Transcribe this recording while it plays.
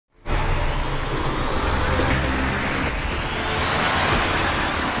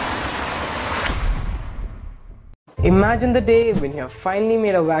Imagine the day when you have finally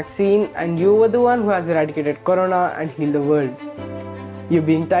made a vaccine and you were the one who has eradicated corona and healed the world. You're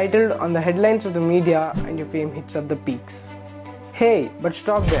being titled on the headlines of the media and your fame hits up the peaks. Hey, but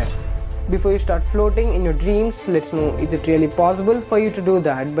stop there. Before you start floating in your dreams, let's know, is it really possible for you to do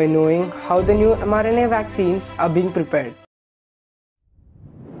that by knowing how the new mRNA vaccines are being prepared?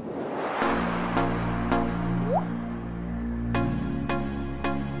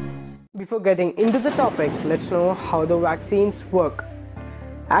 Before getting into the topic, let's know how the vaccines work.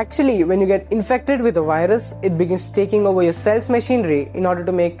 Actually, when you get infected with a virus, it begins taking over your cell's machinery in order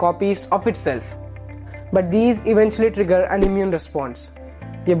to make copies of itself. But these eventually trigger an immune response.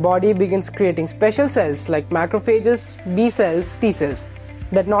 Your body begins creating special cells like macrophages, B cells, T cells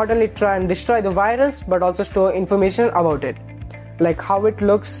that not only try and destroy the virus but also store information about it, like how it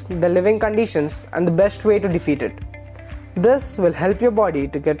looks, the living conditions, and the best way to defeat it. This will help your body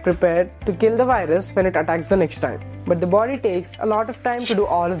to get prepared to kill the virus when it attacks the next time. But the body takes a lot of time to do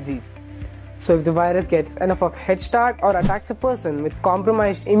all of these. So if the virus gets enough of head start or attacks a person with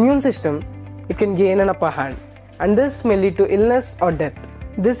compromised immune system, it can gain an upper hand. And this may lead to illness or death.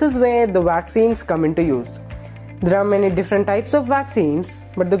 This is where the vaccines come into use. There are many different types of vaccines,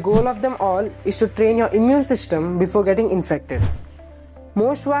 but the goal of them all is to train your immune system before getting infected.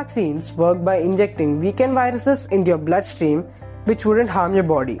 Most vaccines work by injecting weakened viruses into your bloodstream, which wouldn't harm your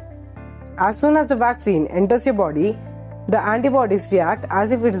body. As soon as the vaccine enters your body, the antibodies react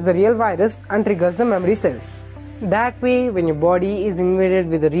as if it is the real virus and triggers the memory cells. That way, when your body is invaded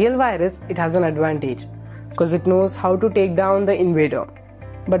with the real virus, it has an advantage because it knows how to take down the invader.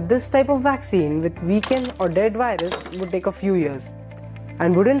 But this type of vaccine with weakened or dead virus would take a few years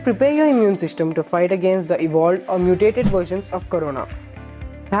and wouldn't prepare your immune system to fight against the evolved or mutated versions of corona.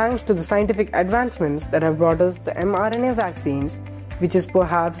 Thanks to the scientific advancements that have brought us the mRNA vaccines, which is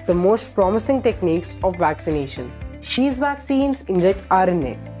perhaps the most promising techniques of vaccination. These vaccines inject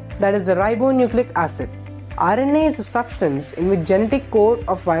RNA, that is the ribonucleic acid. RNA is a substance in which genetic code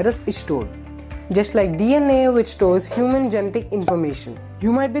of virus is stored, just like DNA, which stores human genetic information.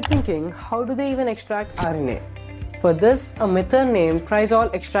 You might be thinking, how do they even extract RNA? For this, a method named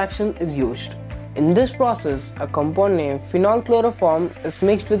TRIzol extraction is used. In this process, a compound named phenylchloroform is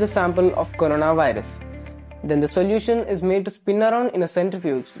mixed with a sample of coronavirus. Then the solution is made to spin around in a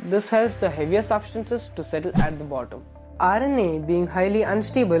centrifuge. This helps the heavier substances to settle at the bottom. RNA, being highly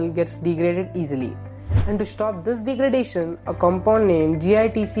unstable, gets degraded easily. And to stop this degradation, a compound named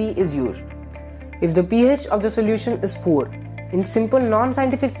GITC is used. If the pH of the solution is 4, in simple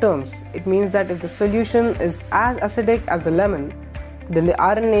non-scientific terms, it means that if the solution is as acidic as a lemon, then the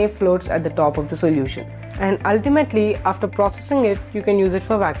RNA floats at the top of the solution. And ultimately, after processing it, you can use it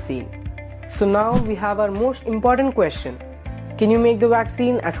for vaccine. So now we have our most important question. Can you make the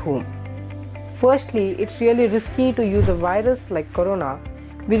vaccine at home? Firstly, it's really risky to use a virus like corona,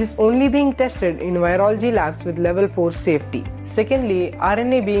 which is only being tested in virology labs with level 4 safety. Secondly,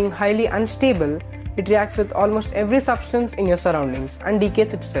 RNA being highly unstable, it reacts with almost every substance in your surroundings and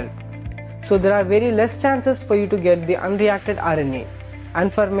decays itself. So there are very less chances for you to get the unreacted RNA.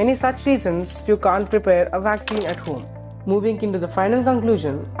 And for many such reasons, you can't prepare a vaccine at home. Moving into the final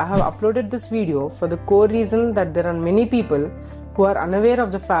conclusion, I have uploaded this video for the core reason that there are many people who are unaware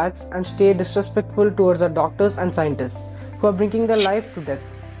of the facts and stay disrespectful towards our doctors and scientists who are bringing their life to death.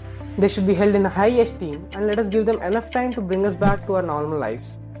 They should be held in high esteem and let us give them enough time to bring us back to our normal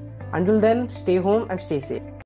lives. Until then, stay home and stay safe.